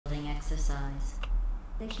exercise.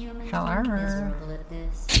 The humans Hello. are miserable at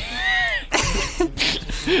this.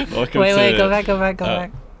 Wait, go back. Go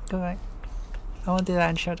back. I want to do that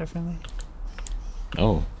and show differently.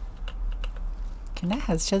 Oh. Can I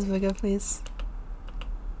have Chesviga, please?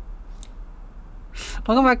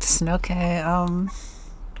 Welcome back to Snoke.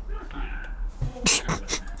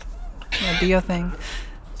 Yeah, do your thing.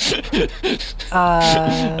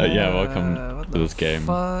 Yeah, welcome to this game.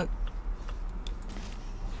 Fuck?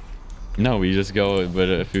 No, we just go, but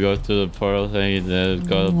if you go to the portal thing, then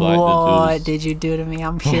go to black. What did you do to me?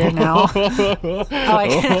 I'm here now. Oh,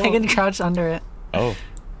 I can crouch under it. Oh.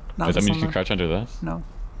 Not Does that mean you one. can crouch under this? No.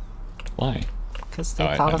 Why? Because they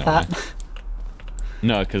thought of that.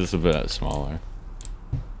 No, because it's a bit smaller.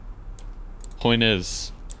 Point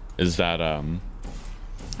is that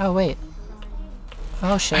Oh wait.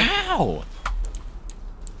 Oh shit. Ow!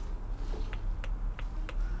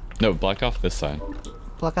 No, block off this side.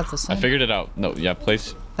 Block out this side. I figured it out. No, yeah,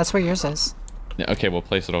 place. That's where yours is. Yeah, okay, we'll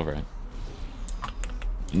place it over it.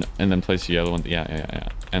 No, and then place the other one. Yeah.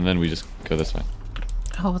 And then we just go this way.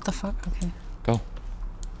 Oh, what the fuck? Okay. Go.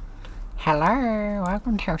 Hello,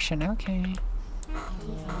 welcome to Shinoke.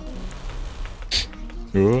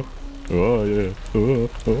 Oh yeah.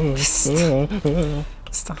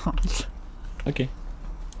 Stop. Okay.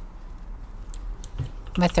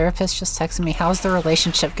 My therapist just texted me, how's the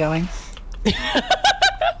relationship going?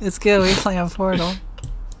 It's good, we play on Portal.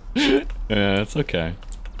 Yeah, it's okay.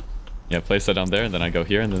 Yeah, place that down there, and then I go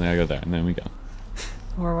here, and then I go there, and then we go.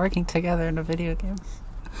 We're working together in a video game.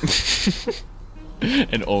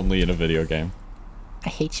 And only in a video game. I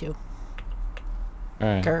hate you.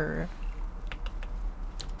 Alright. Grr.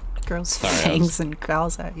 Girls Sorry, fangs and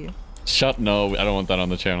growls at you. No, I don't want that on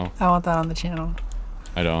the channel. I want that on the channel.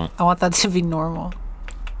 I don't. I want that to be normal.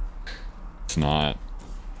 It's not.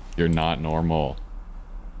 You're not normal.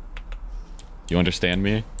 You understand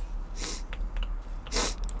me?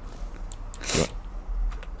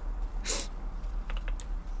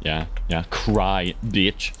 Yeah. Cry,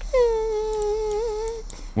 bitch.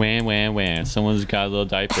 Wham. Someone's got a little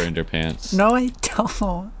diaper in their pants. No, I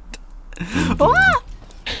don't.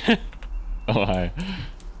 Oh, hi.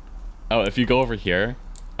 Oh, if you go over here,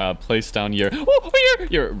 place down your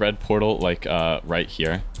red portal, like, right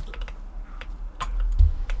here.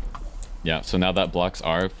 Yeah, so now that blocks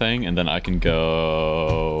our thing, and then I can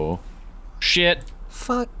go... Shit!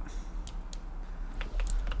 Fuck.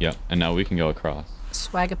 Yeah, and now we can go across.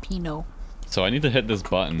 Swagapino. So I need to hit this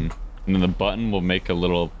button, and then the button will make a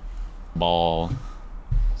little ball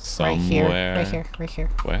somewhere. Right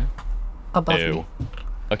here. Where? Above Ew. me.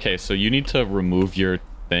 Okay, so you need to remove your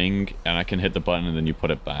thing, and I can hit the button, and then you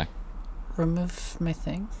put it back. Remove my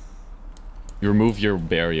thing? You remove your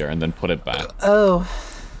barrier, and then put it back. Oh.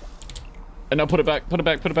 And now put it back.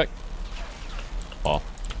 Ball.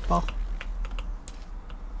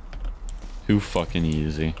 Too fucking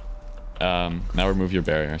easy. Now remove your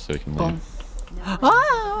barrier so we can leave.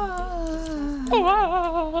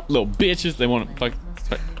 Little bitches, they want to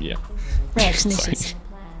fuck. Yeah. Reactions.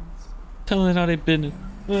 Tell them how they've been.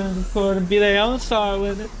 To be their own star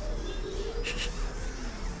with it.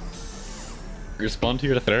 Respond to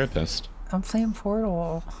your therapist. I'm playing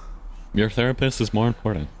Portal. Your therapist is more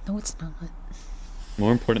important. No, it's not.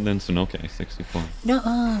 More important than Sunoke 64.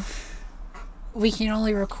 No, we can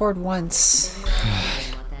only record once.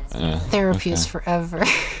 Therapy is forever.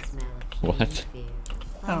 What?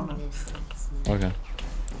 I don't know. Okay.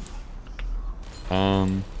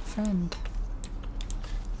 Friend.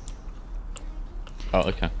 Oh,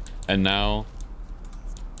 okay. And now...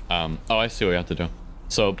 oh, I see what you have to do.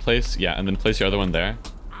 So place... Yeah, and then place your other one there.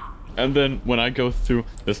 And then when I go through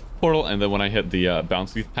this portal, and then when I hit the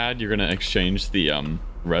bouncy pad, you're gonna exchange the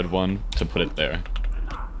red one to put it there.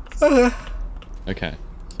 Okay.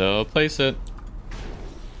 So place it.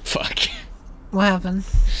 Fuck. What happened?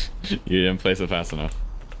 You didn't place it fast enough.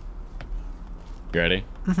 You ready?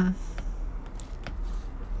 Mm-hmm.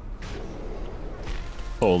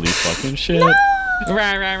 Holy fucking shit. No!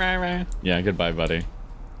 Rah. Yeah, goodbye, buddy.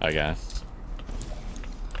 I guess.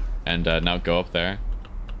 And now go up there.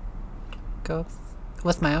 Go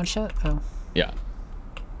with my own shit? Oh. Yeah.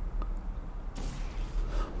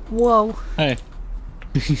 Whoa. Hey.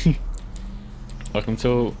 Welcome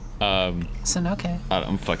to Sunoke.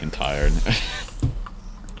 I'm fucking tired.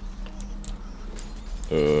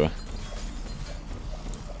 Oh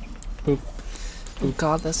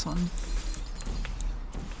god, this one.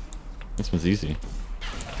 This one's easy.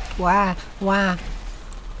 Why?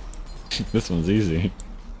 This one's easy.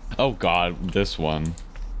 Oh god, this one.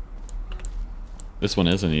 This one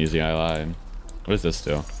isn't easy, I lied. What does this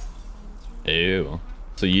do? Ew.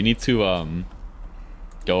 So you need to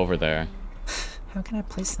go over there. How can I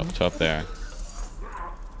place them? Up there.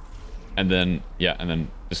 And then yeah, and then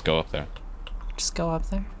just go up there. Just go up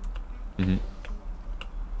there. Mm-hmm.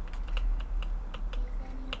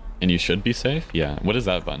 And you should be safe? Yeah. What does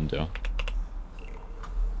that button do?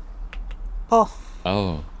 Oh.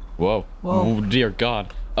 Oh. Whoa. Whoa. Oh, dear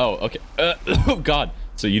God. Oh, okay. Oh, God.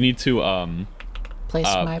 So you need to, Place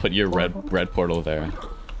my put your portal. red portal there.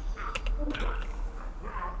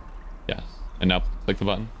 Yes. And now click the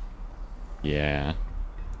button. Yeah.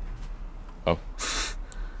 Oh.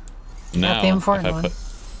 Now, the important if I one. put...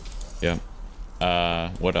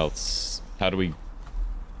 Yeah. What else? How do we...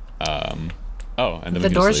 Oh, and then The we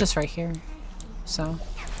can door's leave. just right here. So,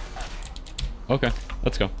 Okay,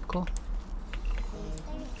 let's go. cool.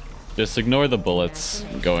 Just ignore the bullets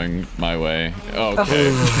going my way.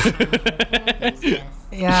 Okay.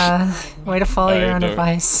 Yeah, way to follow your I own don't-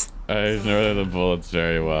 advice. I ignore the bullets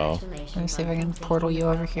very well. Let me see if I can portal you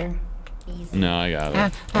over here. No, I got Ah,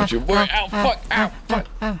 it. Don't you worry. Ow, fuck, ow, fuck.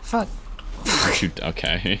 Fuck. Shoot,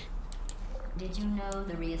 okay. Did you know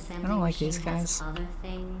the reassembly I don't like these machine has guys. other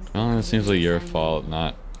things Oh, it seems like your reassembly? fault,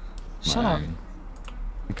 not Shut up. mine.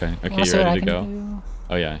 Okay, okay, Wanna you see what I ready to can go? do?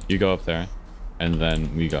 Oh yeah, you go up there, and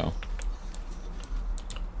then we go.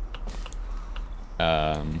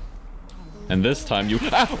 And this time you.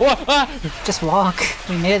 Just walk.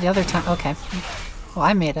 We made it the other time. Okay. Well,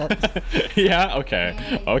 I made it. Yeah.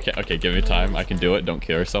 Okay. Okay. Okay. Give me time. I can do it. Don't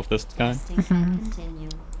kill yourself this time. Testing can continue.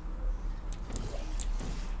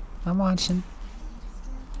 I'm watching.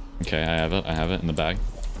 Okay. I have it. I have it in the bag.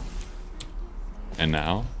 And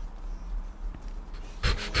now.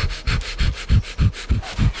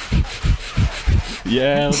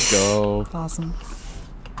 Yeah. Let's go. Awesome.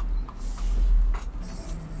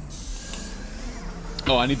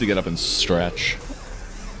 Oh, I need to get up and stretch.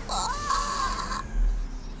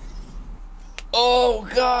 Oh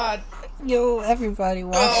God. Yo, everybody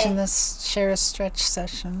watching this, share a stretch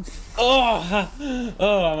session. Oh.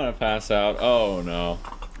 Oh, I'm gonna pass out. Oh no.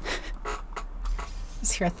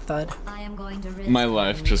 Just hear a thud. I am going to risk My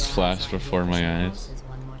life having just you flashed outside before your my vision eyes. houses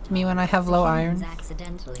one more time. Me when I have low Humans iron.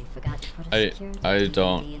 accidentally forgot to put a I security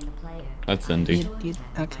don't. DVD in the player. That's I'm Indy. sure You- it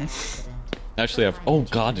happened by okay. accident. Actually, I've. Oh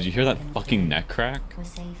God! Did you hear that fucking neck crack? For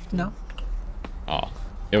safety. No? Oh,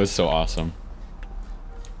 it was so awesome.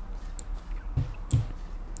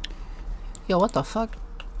 Yo, what the fuck?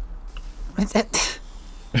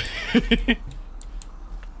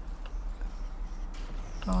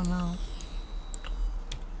 Oh no.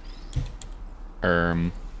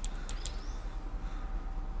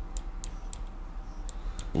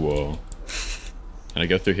 Whoa. Can I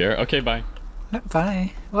go through here? Okay, bye.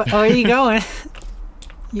 Bye. What? Oh, where are you going?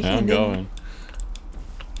 You I'm do- going.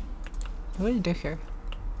 What do you do here?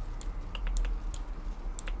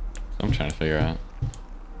 I'm trying to figure out.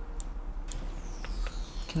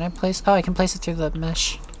 Can I place? Oh, I can place it through the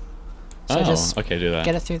mesh. So Oh, just okay, do that.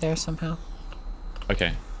 get it through there somehow,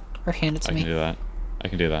 Okay, or hand it to I me. can do that. I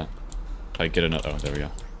can do that. If I get another. Oh, there we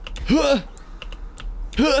go.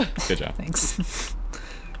 Good job. Thanks.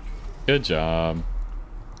 Good job.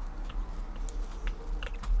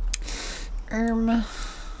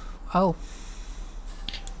 Oh,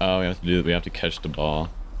 Oh, we have to do. We have to catch the ball.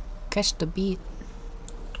 catch the beat.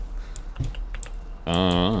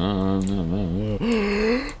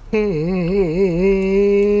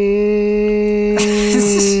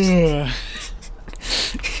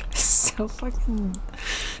 So fucking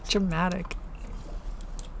dramatic.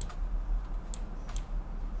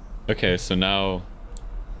 Okay, so now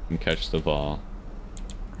you can catch the ball.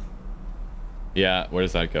 Yeah, where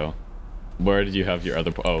does that go? Where did you have your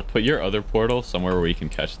other? Oh, put your other portal somewhere where we can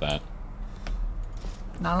catch that.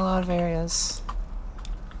 Not a lot of areas.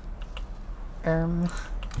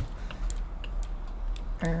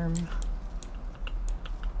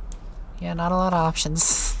 Yeah, not a lot of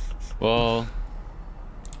options. Well.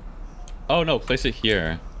 Oh no, place it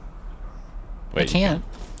here. Wait, I can't.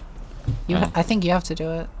 You, Oh. I think you have to do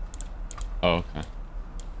it. Oh, okay.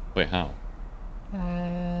 Wait, how?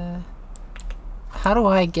 How do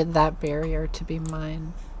I get that barrier to be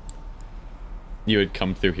mine? You would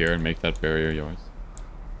come through here and make that barrier yours.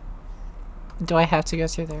 Do I have to go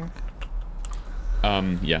through there?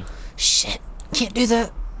 Yeah. Shit, can't do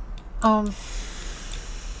that.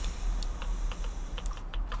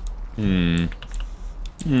 Hmm.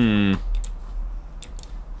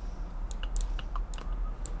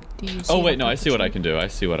 Do you see Oh wait, the no, I see what I picture? can do. I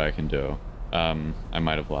see what I can do. I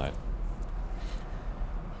might have lied.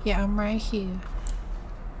 Yeah, I'm right here.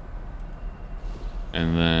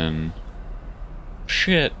 And then...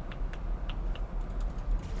 Shit.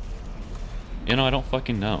 You know, I don't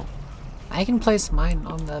fucking know. I can place mine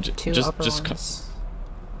on the two upper just ones.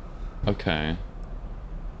 Okay.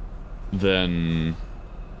 Then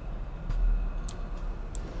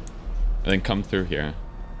come through here.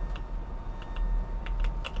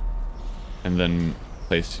 And then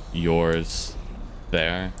place yours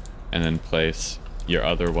there. And then place your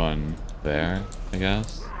other one there, I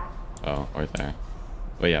guess. Oh, or there.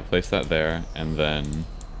 But yeah, place that there, and then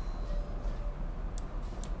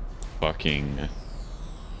fucking...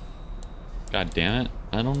 God damn it,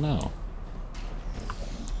 I don't know.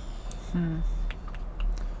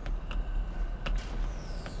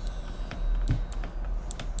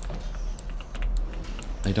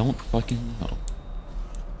 I don't fucking know.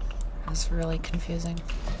 That's really confusing.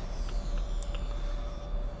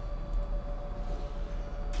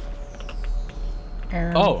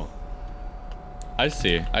 Oh! I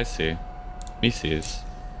see, I see. Me sees.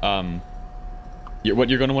 What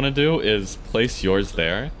you're gonna want to do is place yours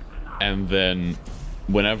there, and then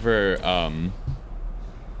whenever,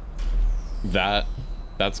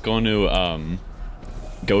 that's going to,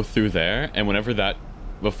 go through there, and whenever that,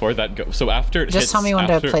 before that go, so after it Just hits, tell me when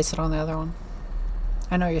to place it on the other one.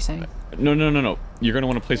 I know what you're saying. No. You're gonna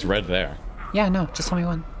want to place red there. Yeah, no, just tell me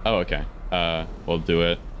when. Oh, okay. We'll do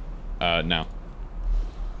it, now.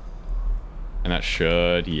 And that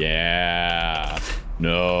should, yeah.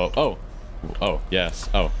 No. Oh, yes.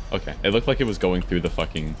 Oh, okay. It looked like it was going through the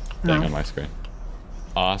fucking thing on my screen.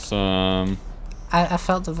 Awesome. I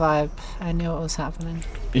felt the vibe. I knew what was happening.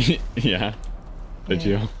 Yeah. Did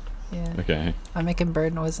you? Yeah. Okay. I'm making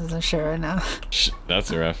bird noises and shit right now.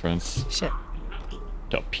 That's a reference. Shit.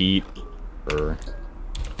 To Pete.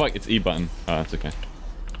 Fuck, it's E button. Oh, that's okay.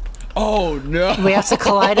 Oh no! We have to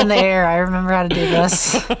collide in the air. I remember how to do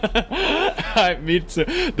this. Me too.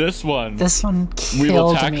 This one. This one killed me. We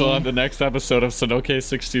will tackle on the next episode of Sanoke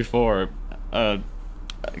 64. I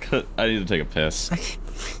need to take a piss.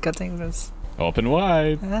 Go take this. Open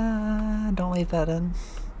wide. Don't leave that in.